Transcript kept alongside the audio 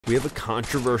We have a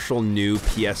controversial new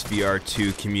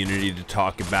PSVR2 community to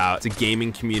talk about. It's a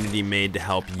gaming community made to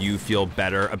help you feel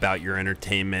better about your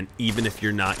entertainment, even if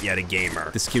you're not yet a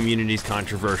gamer. This community is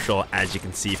controversial, as you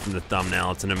can see from the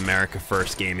thumbnail. It's an America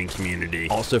First gaming community.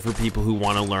 Also for people who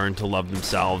want to learn to love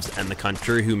themselves and the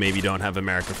country, who maybe don't have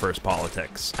America First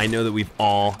politics. I know that we've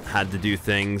all had to do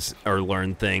things or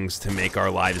learn things to make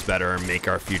our lives better and make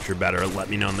our future better. Let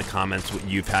me know in the comments what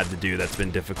you've had to do that's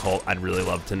been difficult. I'd really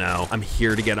love to know. I'm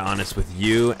here to get honest with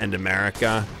you and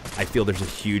America. I feel there's a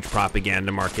huge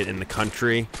propaganda market in the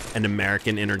country and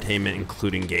American entertainment,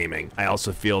 including gaming. I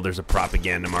also feel there's a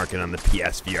propaganda market on the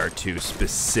PSVR2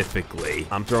 specifically.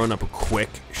 I'm throwing up a quick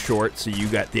short so you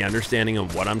got the understanding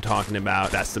of what I'm talking about.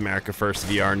 That's the America First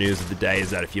VR news of the day, is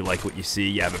that if you like what you see,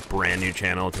 you have a brand new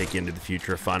channel to take you into the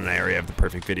future of fun, and I already have the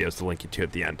perfect videos to link you to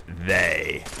at the end.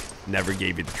 They never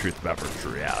gave you the truth about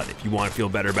virtual reality. If you want to feel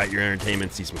better about your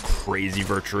entertainment, see some crazy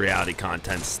virtual reality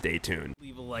content, stay tuned.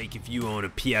 Leave a like if you own a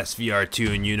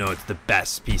PSVR2 and you know it's the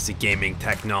best piece of gaming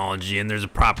technology, and there's a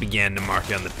propaganda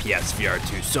market on the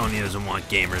PSVR2. Sony doesn't want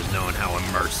gamers knowing how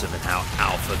immersive and how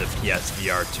alpha the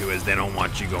PSVR2 is. They don't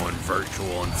want you going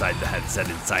virtual inside the headset,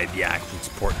 inside the action,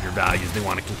 supporting your values. They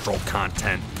want to control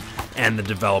content and the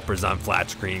developers on flat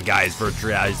screen. Guys, virtual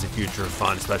reality is the future of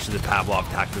fun, especially the Pavlov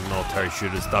tactical military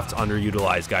shooters. Stuff's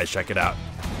underutilized, guys. Check it out.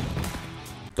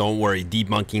 Don't worry,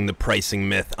 debunking the pricing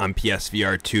myth on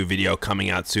PSVR2 video coming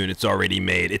out soon. It's already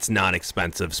made. It's not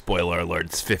expensive. Spoiler alert,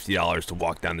 it's $50 to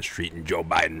walk down the street in Joe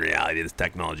Biden reality. This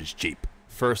technology is cheap.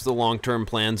 First, the long-term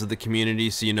plans of the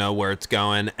community so you know where it's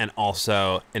going, and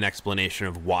also an explanation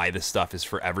of why this stuff is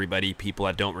for everybody. People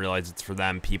that don't realize it's for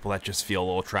them, people that just feel a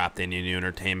little trapped in new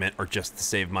entertainment or just to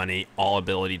save money. All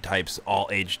ability types, all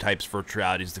age types. Virtual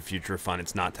reality is the future of fun.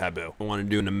 It's not taboo. I want to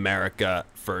do an America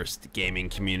First gaming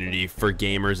community for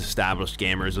gamers, established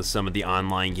gamers with some of the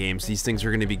online games. These things are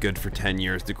going to be good for 10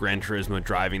 years. The Gran Turismo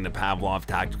driving, the Pavlov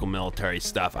tactical military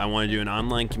stuff. I want to do an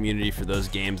online community for those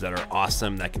games that are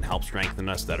awesome, that can help strengthen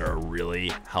us, that are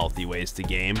really healthy ways to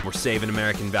game. We're saving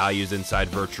American values inside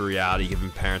virtual reality,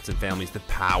 giving parents and families the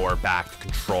power back to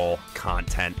control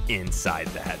content inside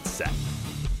the headset.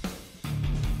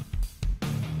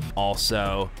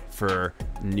 Also, for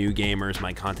new gamers,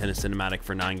 my content is cinematic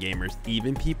for non-gamers,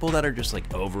 even people that are just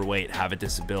like overweight, have a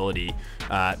disability,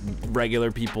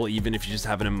 regular people. Even if you just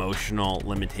have an emotional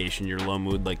limitation, you're low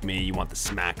mood like me, you want the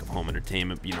smack of home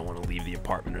entertainment, but you don't want to leave the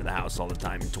apartment or the house all the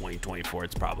time. In 2024,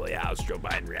 it's probably a house. Joe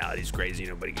Biden reality is crazy.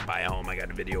 Nobody can buy a home. I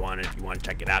got a video on it if you want to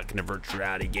check it out. Can a virtual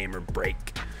reality gamer break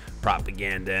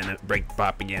propaganda and break the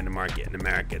propaganda market in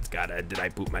America? It's got a "Did I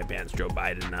poop my pants?" Joe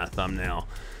Biden thumbnail.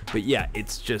 But yeah,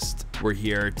 it's just, we're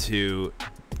here to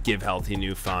give healthy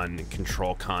new fun,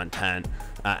 control content,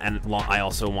 and I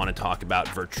also want to talk about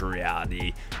virtual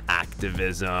reality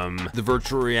activism. The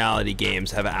virtual reality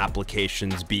games have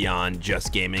applications beyond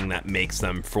just gaming that makes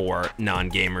them for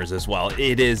non-gamers as well.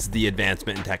 It is the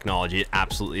advancement in technology. It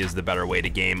absolutely is the better way to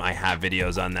game. I have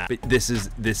videos on that. But this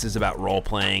is about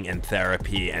role-playing and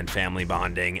therapy and family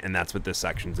bonding, and that's what this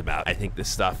section's about. I think this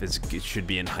stuff it should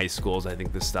be in high schools. I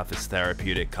think this stuff is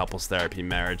therapeutic. Couples therapy,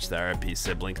 marriage therapy,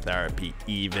 sibling therapy,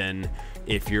 even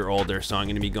if you're older. So I'm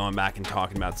going to be going back and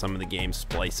talking about some of the games,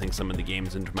 splicing some of the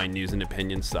games into my news and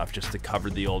opinion stuff, just to cover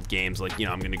the old games. Like, you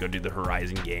know, I'm going to go do the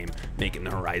Horizon game, making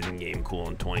the Horizon game cool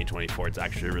in 2024. It's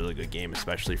actually a really good game,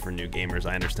 especially for new gamers.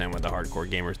 I understand why the hardcore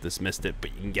gamers dismissed it,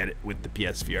 but you can get it with the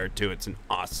PSVR2. It's an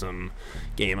awesome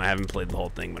game. I haven't played the whole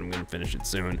thing, but I'm going to finish it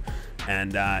soon.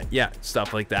 And yeah,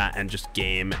 stuff like that, and just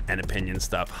game and opinion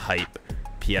stuff, hype.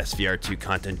 PSVR2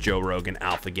 content, Joe Rogan,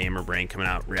 Alpha Gamer Brain coming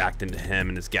out, reacting to him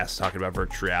and his guests talking about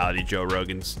virtual reality. Joe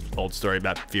Rogan's old story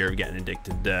about fear of getting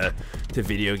addicted to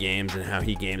video games and how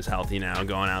he games healthy now,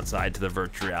 going outside to the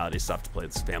virtual reality stuff to play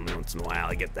with his family once in a while.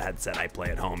 I get the headset, I play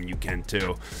at home, you can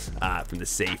too, from the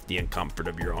safety and comfort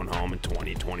of your own home in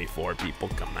 2024. People,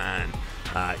 come on.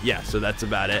 Yeah, so that's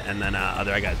about it. And then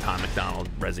I got Tom McDonald,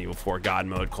 Resident Evil 4 God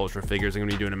Mode, Cultural Figures. I'm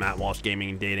gonna be doing a Matt Walsh Gaming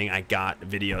and Dating. I got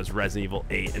videos, Resident Evil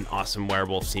 8, an awesome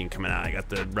werewolf scene coming out. I got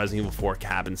the Resident Evil 4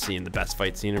 cabin scene, the best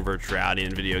fight scene in virtual reality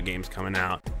and video games coming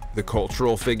out. The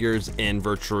cultural figures in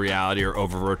virtual reality or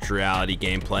over virtual reality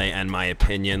gameplay, and my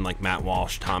opinion, like Matt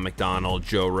Walsh, Tom McDonald,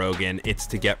 Joe Rogan, it's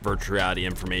to get virtual reality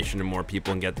information to more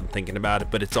people and get them thinking about it,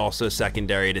 but it's also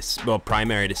secondary to, well,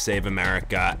 primary to save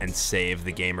America and save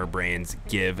the gamer brains,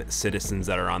 give citizens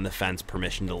that are on the fence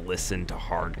permission to listen to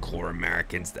hardcore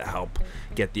Americans to help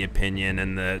get the opinion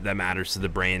and that matters to the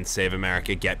brain, save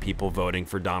America, get people voting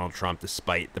for Donald Trump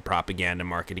despite the propaganda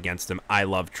market against him. I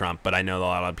love Trump, but I know a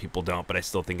lot of people don't, but I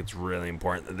still think it's really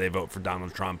important that they vote for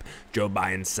Donald Trump. Joe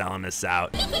Biden's selling us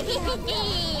out.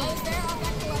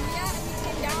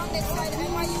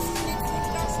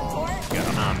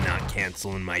 I'm not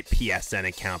canceling my PSN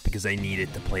account because I need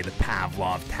it to play the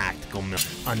Pavlov tactical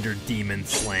under demon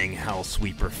slaying hell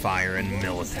sweeper fire and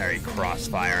military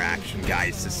crossfire action.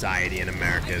 Guys, society in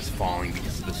America is falling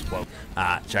because of this woke.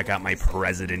 Check out my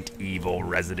Resident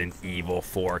Evil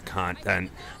 4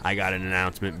 content. I got an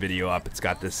announcement video up. It's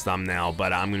got this thumbnail,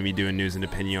 but I'm going to be doing news and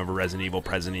opinion over Resident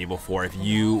Evil 4. If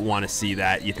you want to see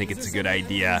that, you think it's a good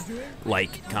idea,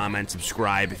 like, comment,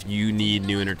 subscribe. If you need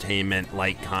new entertainment,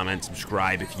 like, comment,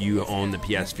 subscribe. If you own the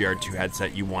PSVR2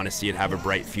 headset, you want to see it have a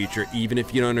bright future, even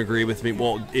if you don't agree with me.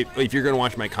 Well, if you're going to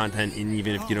watch my content, and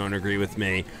even if you don't agree with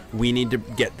me, we need to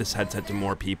get this headset to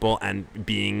more people, and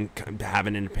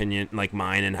having an opinion like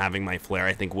mine and having my flair,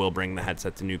 I think will bring the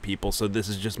headset to new people. So this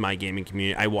is just my gaming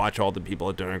community. I watch all the people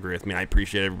that don't agree with me. I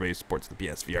appreciate everybody who supports the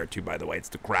PSVR2, by the way. It's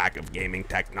the crack of gaming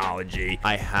technology.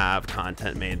 I have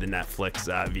content made, the Netflix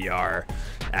VR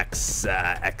X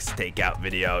takeout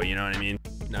video, you know what I mean?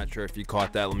 Not sure if you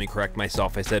caught that. Let me correct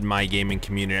myself. I said my gaming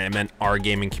community. I meant our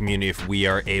gaming community. If we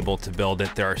are able to build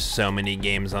it, there are so many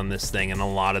games on this thing, and a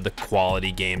lot of the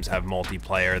quality games have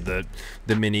multiplayer.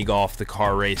 The mini golf, the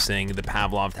car racing, the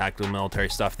Pavlov tactical military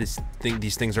stuff.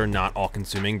 These things are not all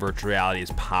consuming. Virtual reality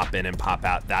is pop in and pop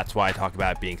out. That's why I talk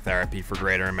about it being therapy for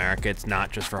greater America. It's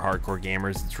not just for hardcore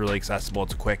gamers. It's really accessible.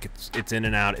 It's quick. It's in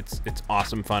and out. It's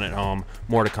awesome fun at home.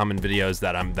 More to come in videos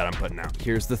that I'm putting out.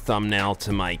 Here's the thumbnail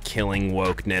to my killing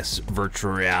wokeness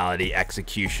virtual reality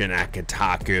execution at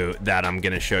Kotaku that I'm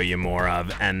gonna show you more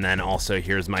of, and then also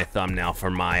here's my thumbnail for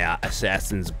my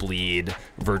Assassin's Bleed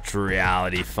virtual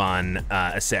reality fun.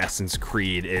 Assassin's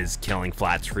Creed is killing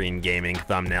flat screen gaming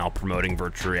thumbnail, promoting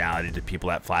virtual reality to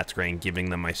people at flat screen, giving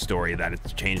them my story that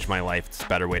it's changed my life. It's a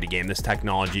better way to game. This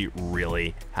technology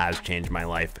really has changed my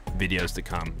life. Videos to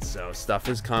come. So stuff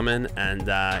is coming, and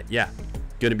yeah.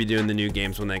 Gonna be doing the new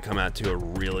games when they come out too. A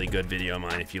really good video of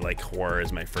mine if you like horror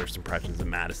is my first impressions of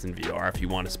Madison VR. If you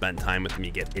want to spend time with me,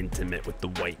 get intimate with the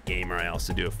white gamer, I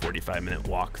also do a 45-minute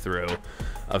walkthrough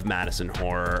of Madison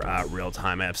horror real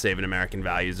time. I have Saving American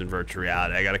Values in virtual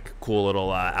reality. I got a cool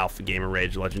little Alpha Gamer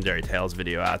Rage Legendary Tales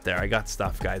video out there. I got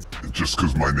stuff, guys. Just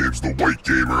because my name's the white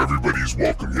gamer, everybody's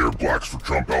welcome here. Blacks for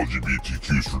Trump,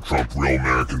 LGBTQs for Trump, real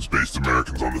Americans, based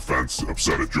Americans on the fence,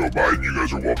 upset at Joe Biden. You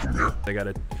guys are welcome here. I got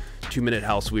a 2-minute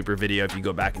Hell Sweeper video. If you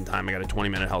go back in time, I got a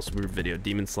 20-minute Hell Sweeper video,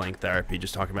 Demon Slaying Therapy,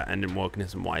 just talking about ending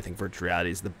wokeness and why I think virtual reality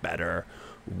is the better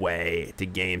way to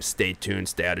game. Stay tuned,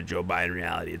 stay out of Joe Biden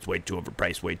reality. It's way too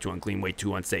overpriced, way too unclean, way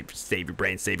too unsafe. Save your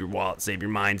brain, save your wallet, save your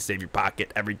mind, save your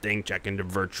pocket, everything. Check into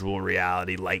virtual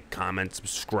reality. Like, comment,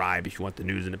 subscribe if you want the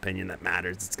news and opinion that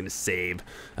matters. It's going to save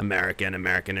America and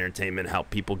American entertainment,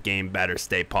 help people game better,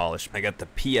 stay polished. I got the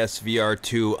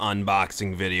PSVR2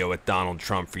 unboxing video with Donald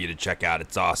Trump for you to check out.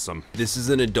 It's awesome. This is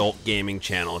an adult gaming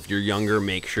channel. If you're younger,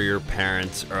 make sure your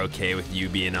parents are okay with you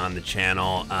being on the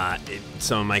channel.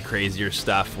 Some of my crazier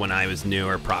stuff when I was new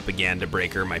are Propaganda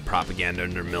Breaker, my propaganda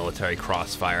under military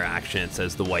crossfire action. It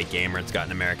says the white gamer. It's got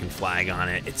an American flag on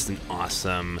it. It's an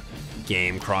awesome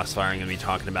game. Crossfire, I'm gonna be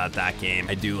talking about that game.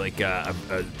 I do like a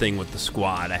thing with the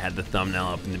squad. I had the thumbnail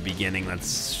up in the beginning.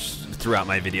 That's throughout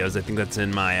my videos. I think that's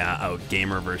in my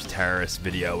Gamer vs. Terrorist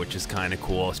video, which is kind of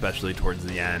cool, especially towards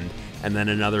the end. And then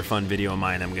another fun video of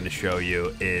mine I'm going to show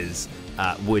you is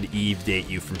Would Eve Date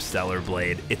You from Stellar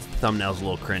Blade. Its thumbnail's a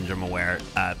little cringe, I'm aware.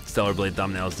 Stellar Blade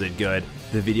thumbnails did good.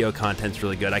 The video content's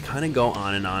really good. I kind of go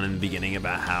on and on in the beginning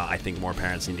about how I think more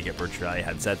parents need to get virtual reality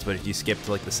headsets, but if you skip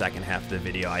to like the second half of the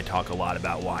video, I talk a lot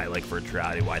about why I like virtual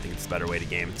reality, why I think it's a better way to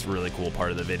game. It's a really cool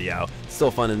part of the video. It's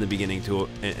still fun in the beginning too,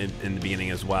 in the beginning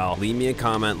as well. Leave me a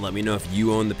comment. Let me know if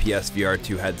you own the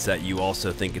PSVR2 headset. You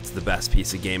also think it's the best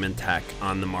piece of gaming tech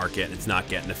on the market. It's not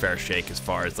getting a fair shake as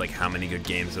far as like how many good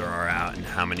games there are out and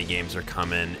how many games are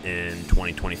coming in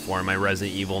 2024. In my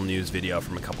Resident Evil news video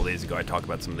from a couple days ago, I talk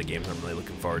about some of the games I'm really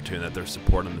looking forward to and that they're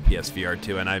supporting the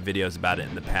PSVR2, and I have videos about it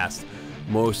in the past.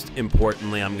 Most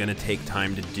importantly, I'm going to take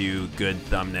time to do good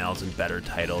thumbnails and better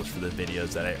titles for the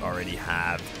videos that I already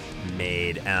have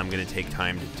made, and I'm going to take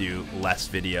time to do less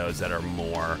videos that are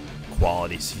more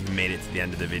quality. So if you made it to the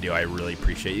end of the video, I really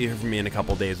appreciate you. Hear from me in a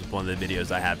couple days with one of the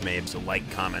videos I have made. So like,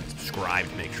 comment, subscribe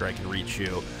to make sure I can reach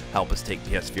you. Help us take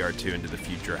PSVR2 into the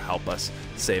future. Help us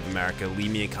save America. Leave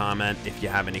me a comment if you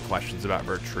have any questions about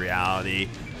virtual reality.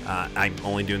 I'm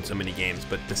only doing so many games,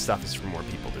 but this stuff is for more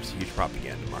people. There's a huge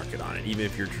propaganda market on it. Even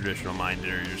if you're traditional minded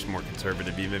or you're just more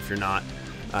conservative, even if you're not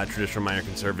traditional minded or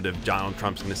conservative, Donald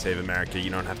Trump's going to save America. You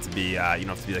don't have to be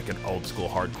like an old school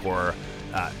hardcore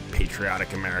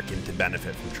patriotic American to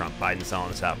benefit from Trump. Biden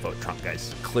selling us out. Vote Trump,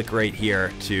 guys. Click right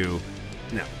here to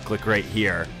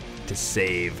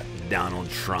save Donald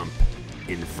Trump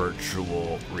in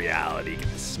virtual reality.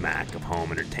 Get the smack of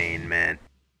home entertainment.